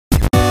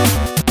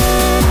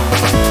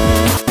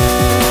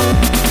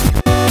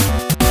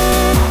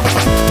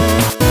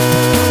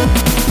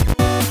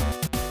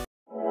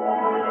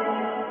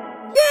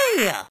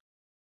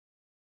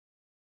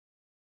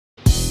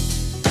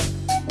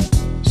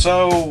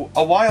So,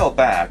 a while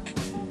back,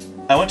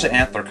 I went to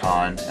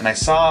Anthrocon and I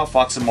saw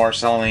FoxAmoore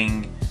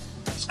selling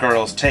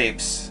Scurrow's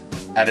tapes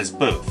at his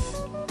booth.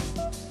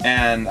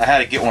 And I had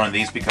to get one of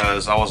these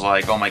because I was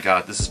like, oh my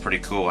god, this is pretty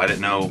cool. I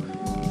didn't know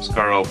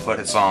Scurrow put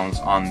his songs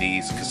on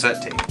these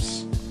cassette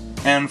tapes.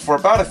 And for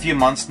about a few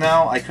months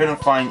now, I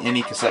couldn't find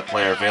any cassette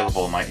player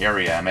available in my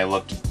area, and I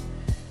looked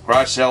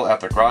garage sale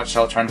after garage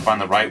sale trying to find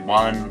the right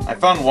one. I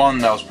found one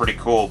that was pretty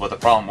cool, but the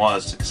problem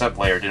was the cassette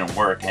player didn't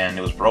work and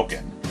it was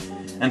broken.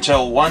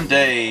 Until one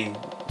day,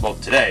 well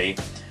today,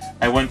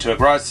 I went to a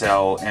garage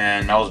sale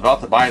and I was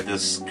about to buy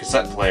this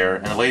cassette player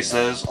and the lady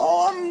says,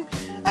 oh,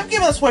 I'm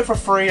giving this away for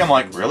free. I'm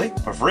like, really?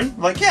 For free?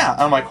 Like, yeah.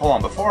 I'm like, hold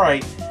on, before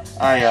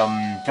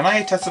can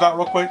I test it out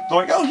real quick? They're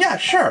like, oh yeah,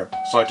 sure.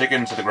 So I take it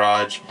into the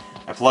garage,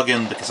 I plug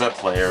in the cassette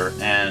player,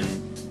 and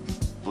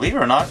believe it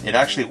or not, it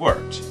actually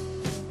worked.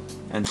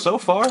 And so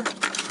far,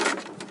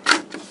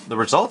 the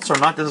results are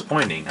not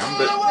disappointing. I'm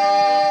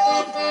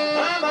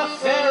a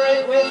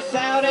ferret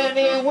without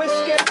any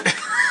whisker.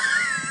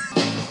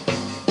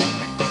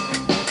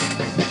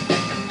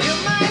 You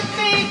might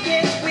think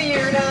it's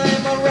weird,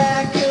 I'm a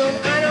raccoon.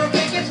 I don't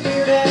think it's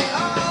weird at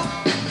all.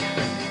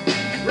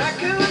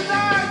 Raccoons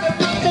are the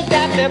most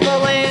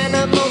adaptable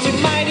animals. You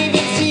might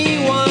even see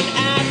one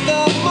at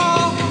the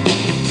mall.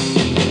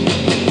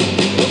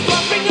 They're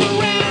fluffing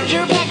around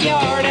your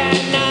backyard at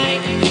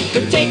night.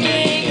 They're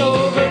taking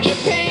over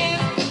Japan.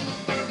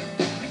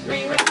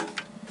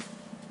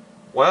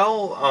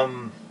 Well,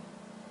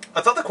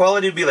 I thought the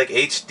quality would be like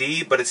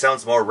HD, but it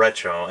sounds more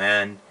retro,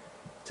 and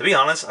to be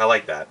honest, I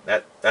like that.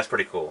 That's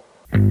pretty cool.